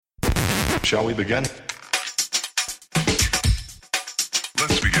Shall we begin?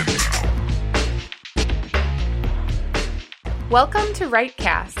 Let's begin now. Welcome to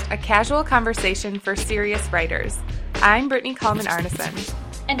WriteCast, a casual conversation for serious writers. I'm Brittany Kallman Arneson.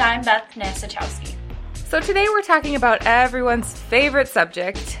 And I'm Beth Nasachowski. So today we're talking about everyone's favorite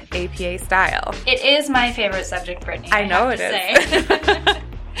subject, APA style. It is my favorite subject, Brittany. I know it is.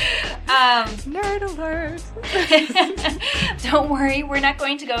 Nerd alert. Don't worry, we're not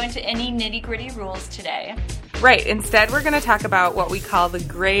going to go into any nitty-gritty rules today. Right, instead we're going to talk about what we call the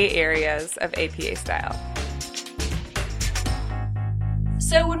gray areas of APA style.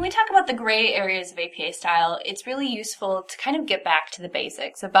 So when we talk about the gray areas of APA style, it's really useful to kind of get back to the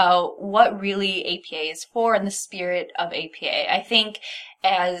basics about what really APA is for and the spirit of APA. I think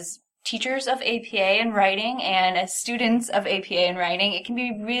as teachers of APA and writing and as students of APA and writing, it can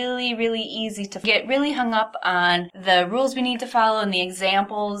be really, really easy to get really hung up on the rules we need to follow and the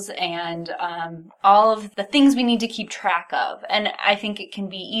examples and all of the things we need to keep track of. And I think it can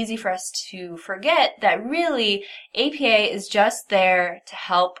be easy for us to forget that really APA is just there to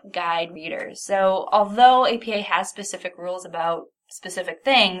help guide readers. So although APA has specific rules about specific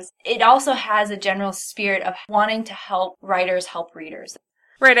things, it also has a general spirit of wanting to help writers help readers.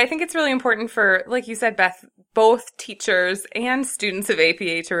 Right, I think it's really important for, like you said, Beth, both teachers and students of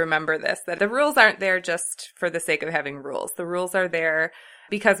APA to remember this, that the rules aren't there just for the sake of having rules. The rules are there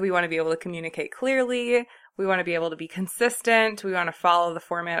because we want to be able to communicate clearly, we want to be able to be consistent, we want to follow the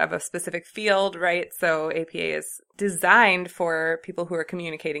format of a specific field, right? So APA is designed for people who are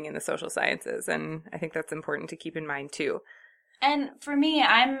communicating in the social sciences, and I think that's important to keep in mind too. And for me,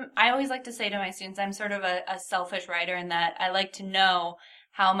 I always like to say to my students, I'm sort of a selfish writer in that I like to know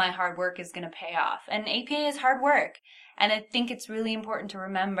how my hard work is going to pay off. And APA is hard work. And I think it's really important to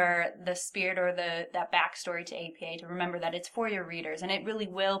remember the spirit or that backstory to APA, to remember that it's for your readers. And it really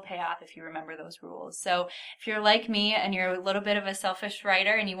will pay off if you remember those rules. So if you're like me and you're a little bit of a selfish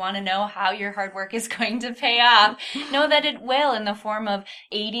writer and you want to know how your hard work is going to pay off, know that it will in the form of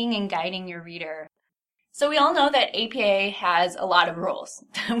aiding and guiding your reader. So we all know that APA has a lot of rules.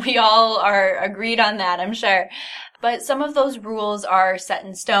 We all are agreed on that, I'm sure. But some of those rules are set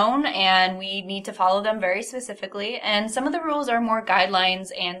in stone and we need to follow them very specifically. And some of the rules are more guidelines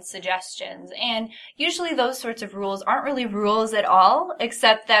and suggestions. And usually those sorts of rules aren't really rules at all,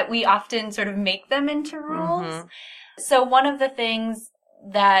 except that we often sort of make them into rules. Mm-hmm. So one of the things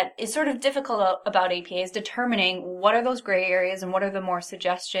that is sort of difficult about APA is determining what are those gray areas and what are the more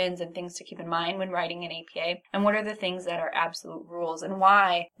suggestions and things to keep in mind when writing an APA, and what are the things that are absolute rules and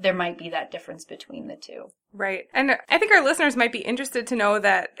why there might be that difference between the two. Right. And I think our listeners might be interested to know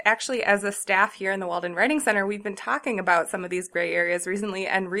that actually as a staff here in the Walden Writing Center, we've been talking about some of these gray areas recently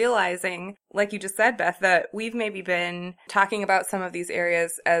and realizing, like you just said, Beth, that we've maybe been talking about some of these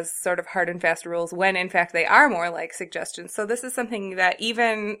areas as sort of hard and fast rules when in fact they are more like suggestions. So this is something that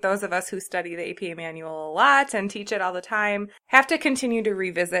even those of us who study the APA manual a lot and teach it all the time have to continue to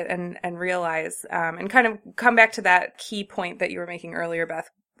revisit and realize and kind of come back to that key point that you were making earlier, Beth,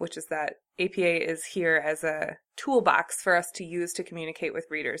 which is that APA is here as a toolbox for us to use to communicate with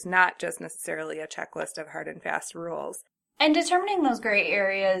readers, not just necessarily a checklist of hard and fast rules. And determining those gray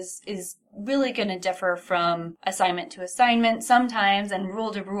areas is really going to differ from assignment to assignment sometimes and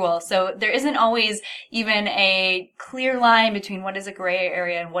rule to rule. So there isn't always even a clear line between what is a gray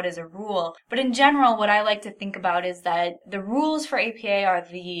area and what is a rule. But in general, what I like to think about is that the rules for APA are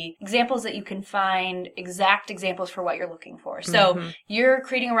the examples that you can find exact examples for what you're looking for. So you're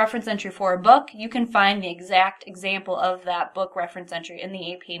creating a reference entry for a book, you can find the exact example of that book reference entry in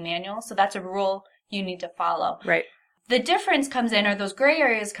the APA manual. So that's a rule you need to follow. Right. The difference comes in, or those gray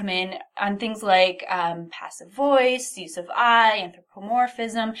areas come in, on things like passive voice, use of I,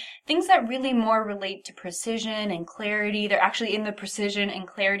 anthropomorphism, things that really more relate to precision and clarity. They're actually in the precision and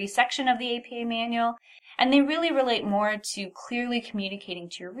clarity section of the APA manual, and they really relate more to clearly communicating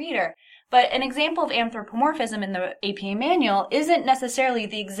to your reader. But an example of anthropomorphism in the APA manual isn't necessarily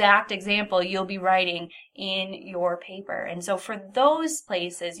the exact example you'll be writing in your paper. And so for those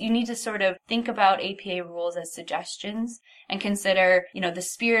places, you need to sort of think about APA rules as suggestions and consider, the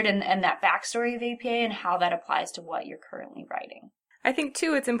spirit and that backstory of APA and how that applies to what you're currently writing. I think,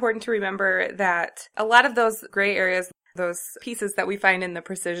 too, it's important to remember that a lot of those gray areas, those pieces that we find in the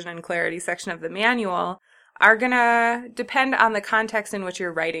precision and clarity section of the manual, are going to depend on the context in which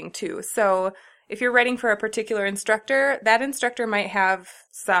you're writing, too. So if you're writing for a particular instructor, that instructor might have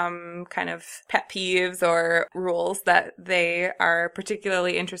some kind of pet peeves or rules that they are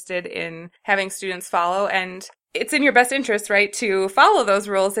particularly interested in having students follow. And it's in your best interest, right, to follow those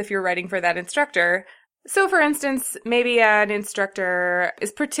rules if you're writing for that instructor. So, for instance, maybe an instructor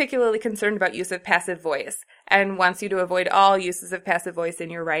is particularly concerned about use of passive voice and wants you to avoid all uses of passive voice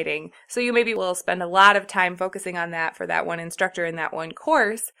in your writing. So you maybe will spend a lot of time focusing on that for that one instructor in that one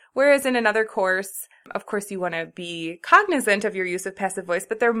course, whereas in another course, of course, you want to be cognizant of your use of passive voice,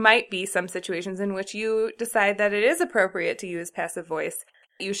 but there might be some situations in which you decide that it is appropriate to use passive voice.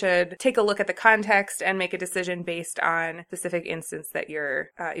 You should take a look at the context and make a decision based on a specific instance that you're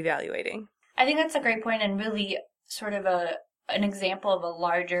evaluating. I think that's a great point, and really sort of an example of a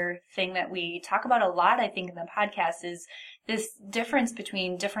larger thing that we talk about a lot, I think, in the podcast is this difference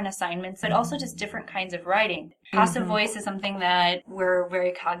between different assignments, but also just different kinds of writing. Passive voice is something that we're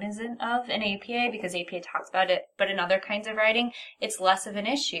very cognizant of in APA because APA talks about it, but in other kinds of writing, it's less of an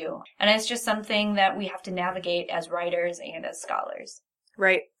issue. And it's just something that we have to navigate as writers and as scholars.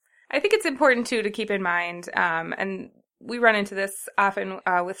 Right. I think it's important, too, to keep in mind, and we run into this often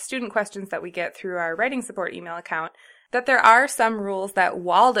with student questions that we get through our writing support email account, that there are some rules that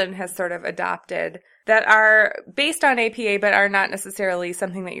Walden has sort of adopted that are based on APA but are not necessarily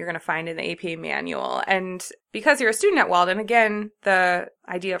something that you're going to find in the APA manual. And because you're a student at Walden, again, the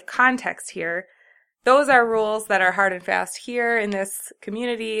idea of context here, those are rules that are hard and fast here in this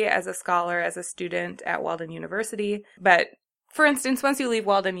community as a scholar, as a student at Walden University. But for instance, once you leave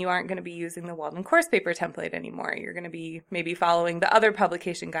Walden, you aren't going to be using the Walden course paper template anymore. You're going to be maybe following the other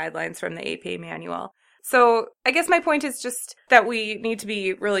publication guidelines from the APA manual. So I guess my point is just that we need to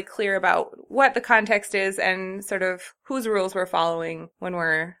be really clear about what the context is and sort of whose rules we're following when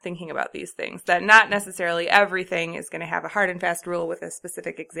we're thinking about these things. That not necessarily everything is going to have a hard and fast rule with a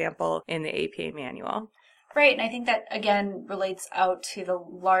specific example in the APA manual. Right, and I think that, again, relates out to the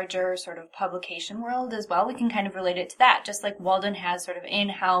larger sort of publication world as well. We can kind of relate it to that, just like Walden has sort of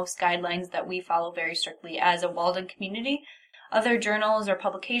in-house guidelines that we follow very strictly as a Walden community. Other journals or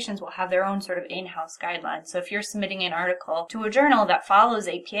publications will have their own sort of in-house guidelines. So if you're submitting an article to a journal that follows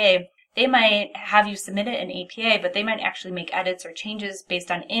APA, they might have you submit it in APA, but they might actually make edits or changes based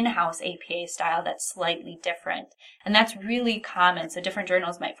on in-house APA style that's slightly different. And that's really common. So different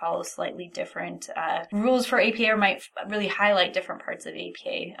journals might follow slightly different rules for APA or might really highlight different parts of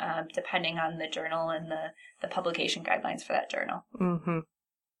APA depending on the journal and the publication guidelines for that journal. Mm-hmm.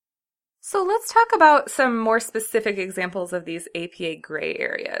 So let's talk about some more specific examples of these APA gray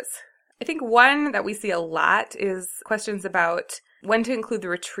areas. I think one that we see a lot is questions about when to include the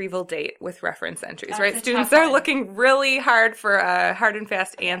retrieval date with reference entries, right? Students are looking really hard for a hard and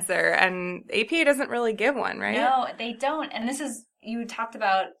fast answer, and APA doesn't really give one, right? No, they don't. And this is, you talked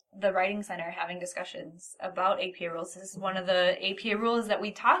about the Writing Center having discussions about APA rules. This is one of the APA rules that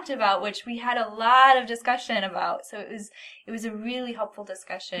we talked about, which we had a lot of discussion about. So it was a really helpful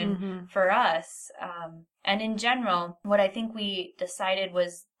discussion for us. And in general, what I think we decided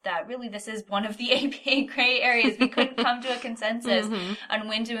was that really this is one of the APA gray areas. We couldn't come to a consensus on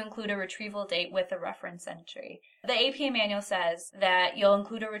when to include a retrieval date with a reference entry. The APA manual says that you'll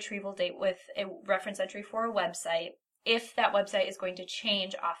include a retrieval date with a reference entry for a website if that website is going to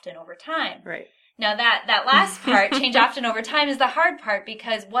change often over time. Right. Now that last part, change often over time, is the hard part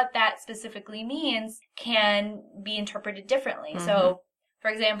because what that specifically means can be interpreted differently. So, for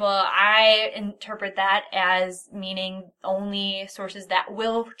example, I interpret that as meaning only sources that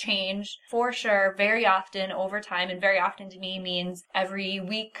will change for sure very often over time, and very often to me means every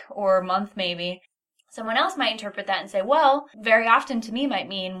week or month maybe. Someone else might interpret that and say, well, very often to me might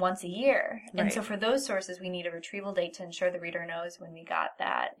mean once a year. Right. And so for those sources, we need a retrieval date to ensure the reader knows when we got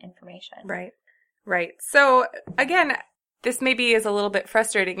that information. Right. Right. So again, this maybe is a little bit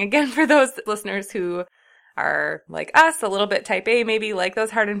frustrating, again, for those listeners who are like us, a little bit type A, maybe like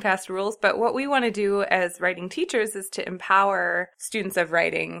those hard and fast rules. But what we want to do as writing teachers is to empower students of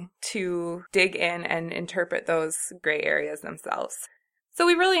writing to dig in and interpret those gray areas themselves. So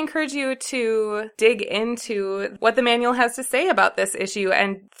we really encourage you to dig into what the manual has to say about this issue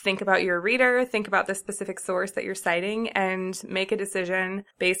and think about your reader, think about the specific source that you're citing, and make a decision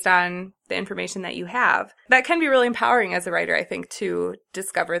based on the information that you have. That can be really empowering as a writer, I think, to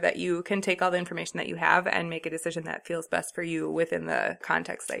discover that you can take all the information that you have and make a decision that feels best for you within the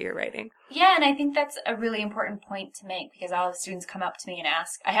context that you're writing. Yeah, and I think that's a really important point to make because all the students come up to me and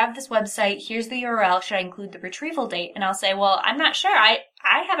ask, I have this website, here's the URL, should I include the retrieval date? And I'll say, well, I'm not sure. I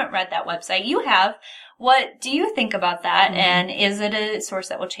haven't read that website. You have. What do you think about that? And is it a source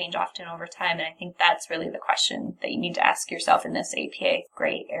that will change often over time? And I think that's really the question that you need to ask yourself in this APA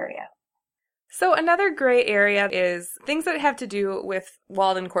gray area. So another gray area is things that have to do with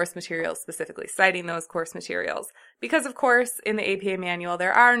Walden course materials specifically, citing those course materials. Because, of course, in the APA manual,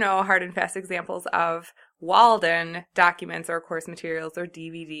 there are no hard and fast examples of Walden documents or course materials or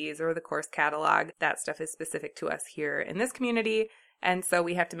DVDs or the course catalog, that stuff is specific to us here in this community. And so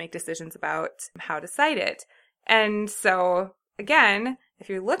we have to make decisions about how to cite it. And so, again, if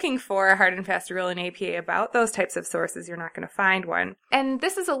you're looking for a hard and fast rule in APA about those types of sources, you're not going to find one. And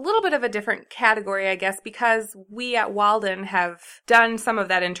this is a little bit of a different category, I guess, because we at Walden have done some of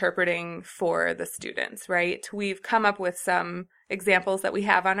that interpreting for the students, right? We've come up with some examples that we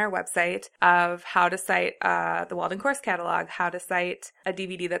have on our website of how to cite the Walden course catalog, how to cite a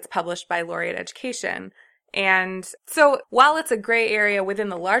DVD that's published by Laureate Education. And so while it's a gray area within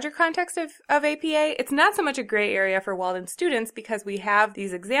the larger context of APA, it's not so much a gray area for Walden students because we have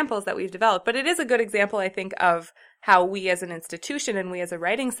these examples that we've developed. But it is a good example, I think, of how we as an institution and we as a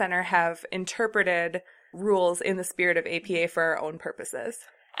writing center have interpreted rules in the spirit of APA for our own purposes.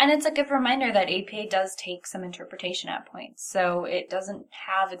 And it's a good reminder that APA does take some interpretation at points. So it doesn't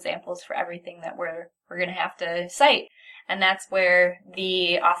have examples for everything that we're going to have to cite. And that's where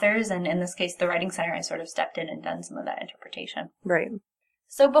the authors, and in this case, the Writing Center, has sort of stepped in and done some of that interpretation. Right.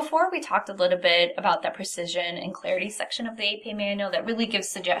 So before we talked a little bit about the precision and clarity section of the APA manual that really gives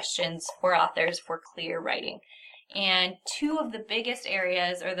suggestions for authors for clear writing. And two of the biggest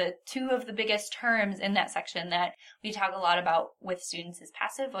areas, or the two of the biggest terms in that section that we talk a lot about with students is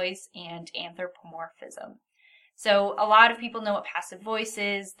passive voice and anthropomorphism. So a lot of people know what passive voice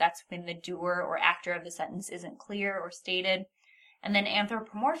is. That's when the doer or actor of the sentence isn't clear or stated. And then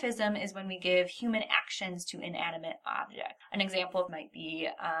anthropomorphism is when we give human actions to inanimate objects. An example might be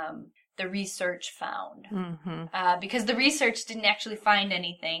the research found. Mm-hmm. Because the research didn't actually find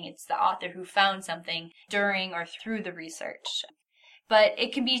anything. It's the author who found something during or through the research. But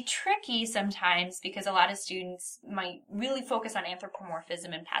it can be tricky sometimes because a lot of students might really focus on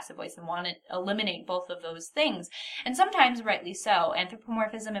anthropomorphism and passive voice and want to eliminate both of those things. And sometimes, rightly so,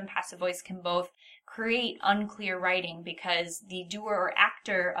 anthropomorphism and passive voice can both create unclear writing because the doer or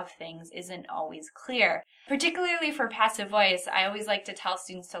actor of things isn't always clear. Particularly for passive voice, I always like to tell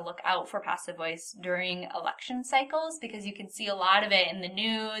students to look out for passive voice during election cycles because you can see a lot of it in the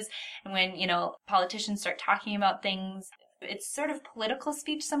news and when, politicians start talking about things. It's sort of political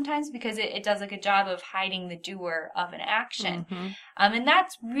speech sometimes because it does a good job of hiding the doer of an action. Mm-hmm. And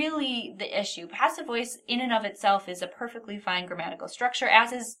that's really the issue. Passive voice in and of itself is a perfectly fine grammatical structure,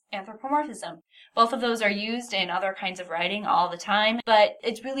 as is anthropomorphism. Both of those are used in other kinds of writing all the time, but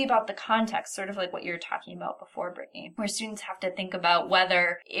it's really about the context, sort of like what you were talking about before, Brittany, where students have to think about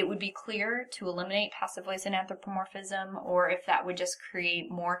whether it would be clear to eliminate passive voice and anthropomorphism or if that would just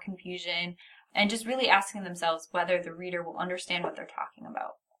create more confusion. And just really asking themselves whether the reader will understand what they're talking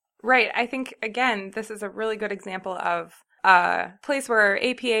about. Right. I think, again, this is a really good example of a place where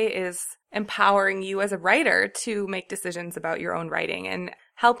APA is empowering you as a writer to make decisions about your own writing and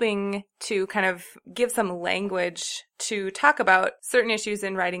helping to kind of give some language to talk about certain issues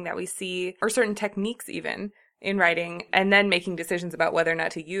in writing that we see, or certain techniques even in writing, and then making decisions about whether or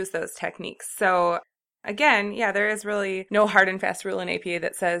not to use those techniques. So again, yeah, there is really no hard and fast rule in APA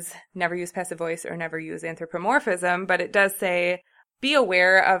that says never use passive voice or never use anthropomorphism, but it does say be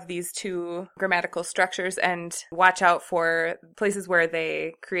aware of these two grammatical structures and watch out for places where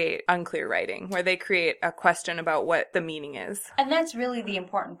they create unclear writing, where they create a question about what the meaning is. And that's really the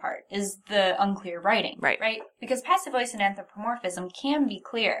important part, is the unclear writing. Right? Because passive voice and anthropomorphism can be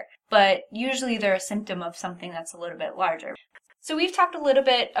clear, but usually they're a symptom of something that's a little bit larger. So we've talked a little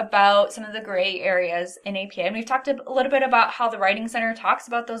bit about some of the gray areas in APA, and we've talked a little bit about how the Writing Center talks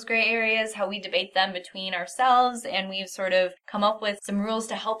about those gray areas, how we debate them between ourselves, and we've sort of come up with some rules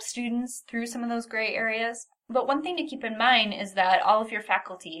to help students through some of those gray areas. But one thing to keep in mind is that all of your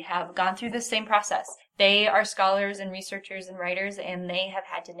faculty have gone through the same process. They are scholars and researchers and writers, and they have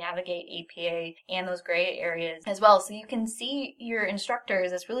had to navigate APA and those gray areas as well. So you can see your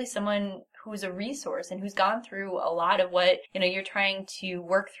instructors as really someone who's a resource and who's gone through a lot of what, you're trying to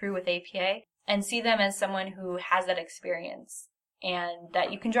work through with APA, and see them as someone who has that experience and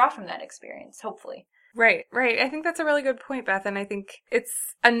that you can draw from that experience, hopefully. Right. I think that's a really good point, Beth, and I think it's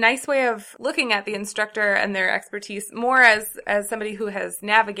a nice way of looking at the instructor and their expertise more as somebody who has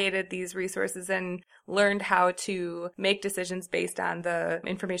navigated these resources and learned how to make decisions based on the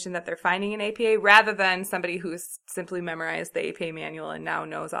information that they're finding in APA, rather than somebody who's simply memorized the APA manual and now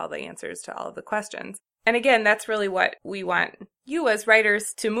knows all the answers to all of the questions. And again, that's really what we want you as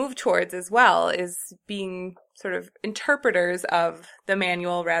writers to move towards as well, is being sort of interpreters of the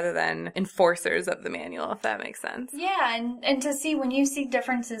manual rather than enforcers of the manual, if that makes sense. Yeah, and to see when you see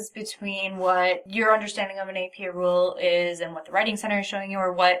differences between what your understanding of an APA rule is and what the Writing Center is showing you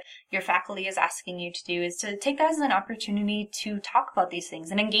or what your faculty is asking you to do, is to take that as an opportunity to talk about these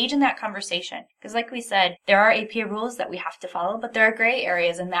things and engage in that conversation. Because like we said, there are APA rules that we have to follow, but there are gray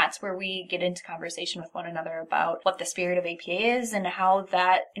areas, and that's where we get into conversation with one another about what the spirit of APA is and how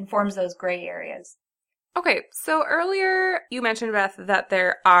that informs those gray areas. Okay, so earlier you mentioned, Beth, that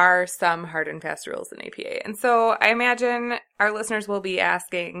there are some hard and fast rules in APA. And so I imagine our listeners will be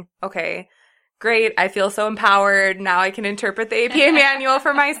asking, okay, great, I feel so empowered. Now I can interpret the APA manual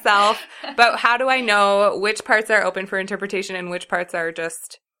for myself. But how do I know which parts are open for interpretation and which parts are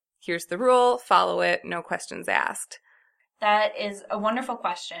just, here's the rule, follow it, no questions asked? That is a wonderful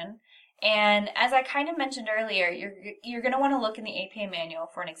question. And as I kind of mentioned earlier, you're going to want to look in the APA manual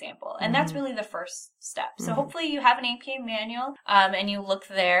for an example. And that's really the first step. So hopefully you have an APA manual and you look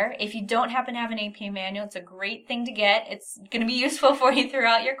there. If you don't happen to have an APA manual, it's a great thing to get. It's going to be useful for you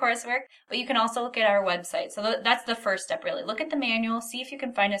throughout your coursework. But you can also look at our website. So that's the first step, really. Look at the manual, see if you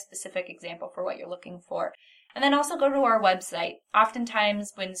can find a specific example for what you're looking for. And then also go to our website.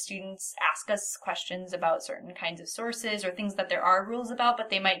 Oftentimes when students ask us questions about certain kinds of sources or things that there are rules about, but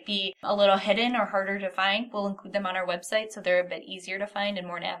they might be a little hidden or harder to find, we'll include them on our website so they're a bit easier to find and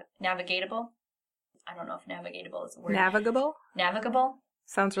more navigatable. I don't know if navigatable is a word. Navigable? Navigable?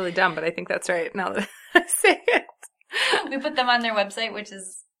 Sounds really dumb, but I think that's right now that I say it. We put them on their website, which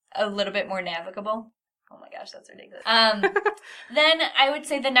is a little bit more navigable. Oh my gosh, that's ridiculous. Then I would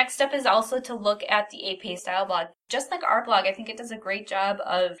say the next step is also to look at the APA style blog. Just like our blog, I think it does a great job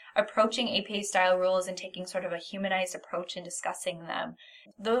of approaching APA style rules and taking sort of a humanized approach and discussing them.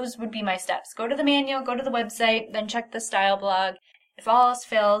 Those would be my steps. Go to the manual, go to the website, then check the style blog. If all else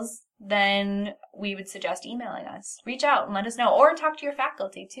fails, then we would suggest emailing us. Reach out and let us know. Or talk to your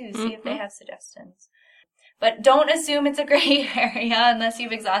faculty too, see if they have suggestions. But don't assume it's a gray area unless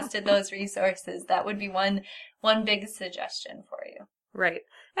you've exhausted those resources. That would be one big suggestion for you. Right.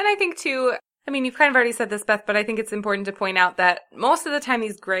 And I think, too, I mean, you've kind of already said this, Beth, but I think it's important to point out that most of the time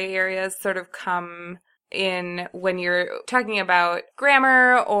these gray areas sort of come in when you're talking about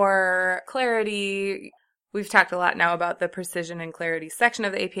grammar or clarity. We've talked a lot now about the precision and clarity section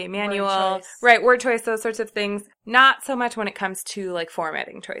of the APA manual. Word choice. Right, word choice, those sorts of things. Not so much when it comes to like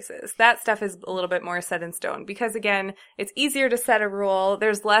formatting choices. That stuff is a little bit more set in stone because, again, it's easier to set a rule.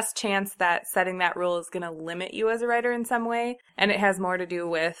 There's less chance that setting that rule is going to limit you as a writer in some way. And it has more to do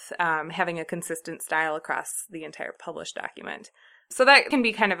with having a consistent style across the entire published document. So that can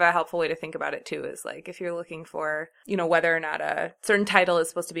be kind of a helpful way to think about it, too, is like if you're looking for, you know, whether or not a certain title is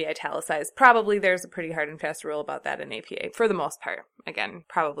supposed to be italicized, probably there's a pretty hard and fast rule about that in APA for the most part. Again,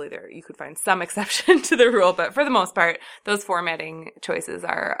 probably you could find some exception to the rule, but for the most part, those formatting choices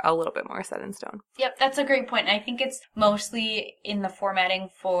are a little bit more set in stone. Yep, that's a great point. And I think it's mostly in the formatting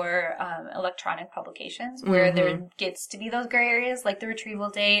for electronic publications where there gets to be those gray areas, like the retrieval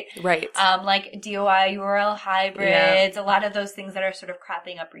date, right? Like DOI URL hybrids, a lot of those things that are sort of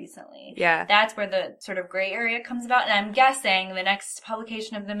cropping up recently. Yeah. That's where the sort of gray area comes about. And I'm guessing the next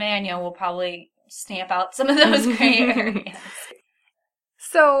publication of the manual will probably stamp out some of those gray areas.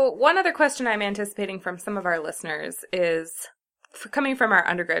 So one other question I'm anticipating from some of our listeners is coming from our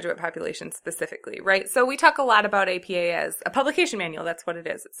undergraduate population specifically, right? So we talk a lot about APA as a publication manual. That's what it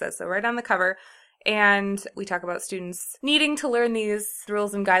is. It says so right on the cover. And we talk about students needing to learn these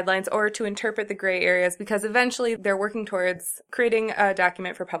rules and guidelines or to interpret the gray areas because eventually they're working towards creating a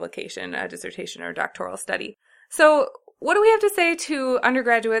document for publication, a dissertation or doctoral study. So what do we have to say to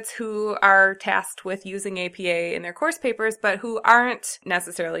undergraduates who are tasked with using APA in their course papers, but who aren't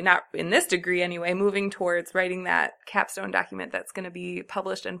necessarily, not in this degree anyway, moving towards writing that capstone document that's going to be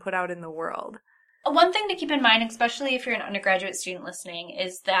published and put out in the world? One thing to keep in mind, especially if you're an undergraduate student listening,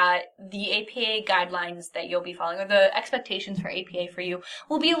 is that the APA guidelines that you'll be following, or the expectations for APA for you,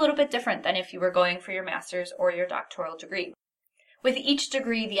 will be a little bit different than if you were going for your master's or your doctoral degree. With each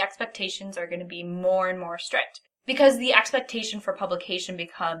degree, the expectations are going to be more and more strict because the expectation for publication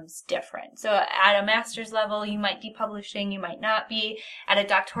becomes different. So at a master's level, you might be publishing, you might not be. At a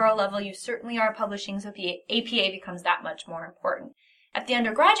doctoral level, you certainly are publishing, so the APA becomes that much more important. At the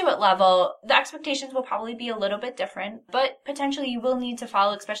undergraduate level, the expectations will probably be a little bit different, but potentially you will need to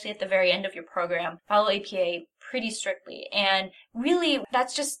follow, especially at the very end of your program, follow APA pretty strictly. And really,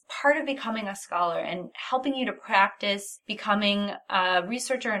 that's just part of becoming a scholar and helping you to practice becoming a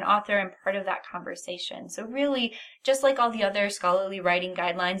researcher and author and part of that conversation. So really, just like all the other scholarly writing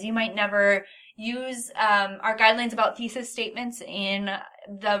guidelines, you might never use our guidelines about thesis statements in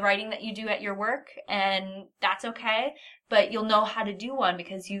the writing that you do at your work, and that's okay. But you'll know how to do one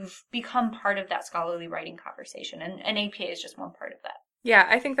because you've become part of that scholarly writing conversation, and APA is just one part of that. Yeah,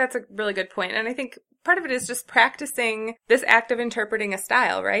 I think that's a really good point. And I think part of it is just practicing this act of interpreting a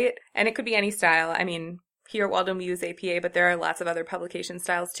style, right? And it could be any style. I mean, here at Walden we use APA, but there are lots of other publication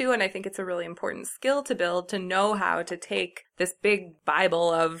styles too. And I think it's a really important skill to build, to know how to take this big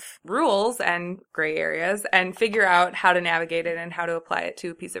Bible of rules and gray areas and figure out how to navigate it and how to apply it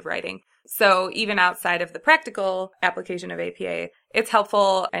to a piece of writing. So even outside of the practical application of APA, it's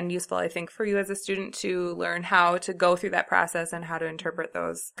helpful and useful, I think, for you as a student to learn how to go through that process and how to interpret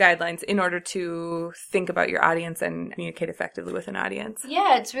those guidelines in order to think about your audience and communicate effectively with an audience.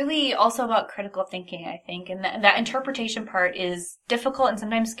 Yeah, it's really also about critical thinking, I think. And that interpretation part is difficult and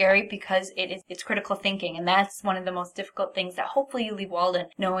sometimes scary because it's critical thinking. And that's one of the most difficult things that hopefully you leave Walden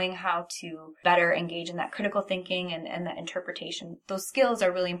knowing how to better engage in that critical thinking and that interpretation. Those skills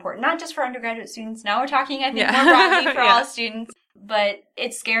are really important, not just for undergraduate students. Now we're talking, I think, more broadly for all students. But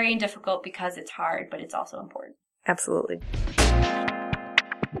it's scary and difficult because it's hard, but it's also important. Absolutely.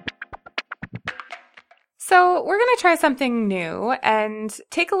 So we're going to try something new and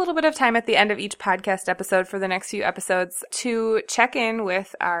take a little bit of time at the end of each podcast episode for the next few episodes to check in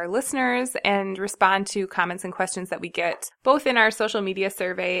with our listeners and respond to comments and questions that we get both in our social media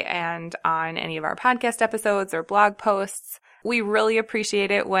survey and on any of our podcast episodes or blog posts. We really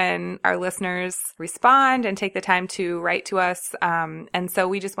appreciate it when our listeners respond and take the time to write to us. And so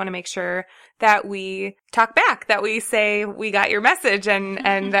we just want to make sure that we talk back, that we say we got your message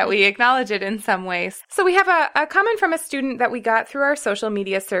and that we acknowledge it in some ways. So we have a comment from a student that we got through our social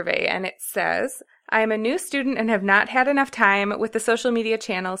media survey, and it says, I am a new student and have not had enough time with the social media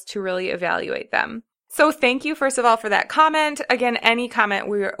channels to really evaluate them. So thank you, first of all, for that comment. Again, any comment,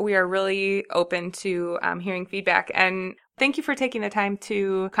 we are really open to hearing feedback. And thank you for taking the time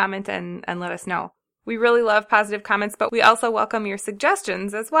to comment and let us know. We really love positive comments, but we also welcome your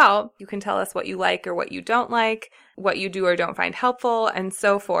suggestions as well. You can tell us what you like or what you don't like, what you do or don't find helpful, and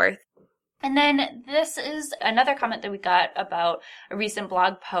so forth. And then this is another comment that we got about a recent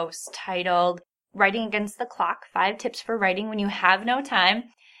blog post titled, Writing Against the Clock, 5 Tips for Writing When You Have No Time.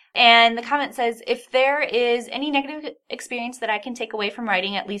 And the comment says, if there is any negative experience that I can take away from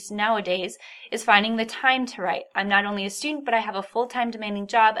writing, at least nowadays, is finding the time to write. I'm not only a student, but I have a full-time demanding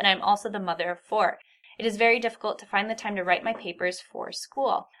job, and I'm also the mother of 4. It is very difficult to find the time to write my papers for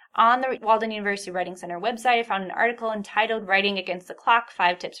school. On the Walden University Writing Center website, I found an article entitled Writing Against the Clock,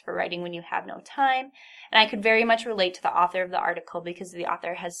 5 Tips for Writing When You Have No Time. And I could very much relate to the author of the article because the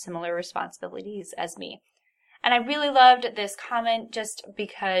author has similar responsibilities as me. And I really loved this comment just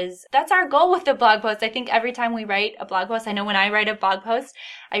because that's our goal with the blog post. I think every time we write a blog post, I know when I write a blog post,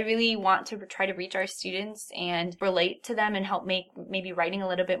 I really want to try to reach our students and relate to them and help make maybe writing a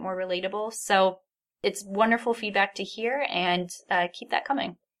little bit more relatable. So it's wonderful feedback to hear, and keep that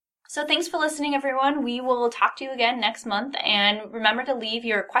coming. So thanks for listening, everyone. We will talk to you again next month. And remember to leave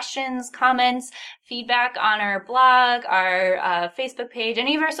your questions, comments, feedback on our blog, our Facebook page,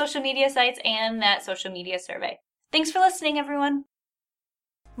 any of our social media sites, and that social media survey. Thanks for listening, everyone.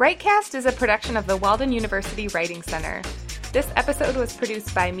 WriteCast is a production of the Walden University Writing Center. This episode was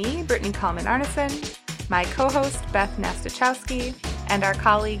produced by me, Brittany Kallman-Arneson, my co-host, Beth Nastachowski, and our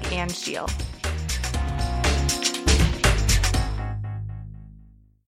colleague, Ann Scheel.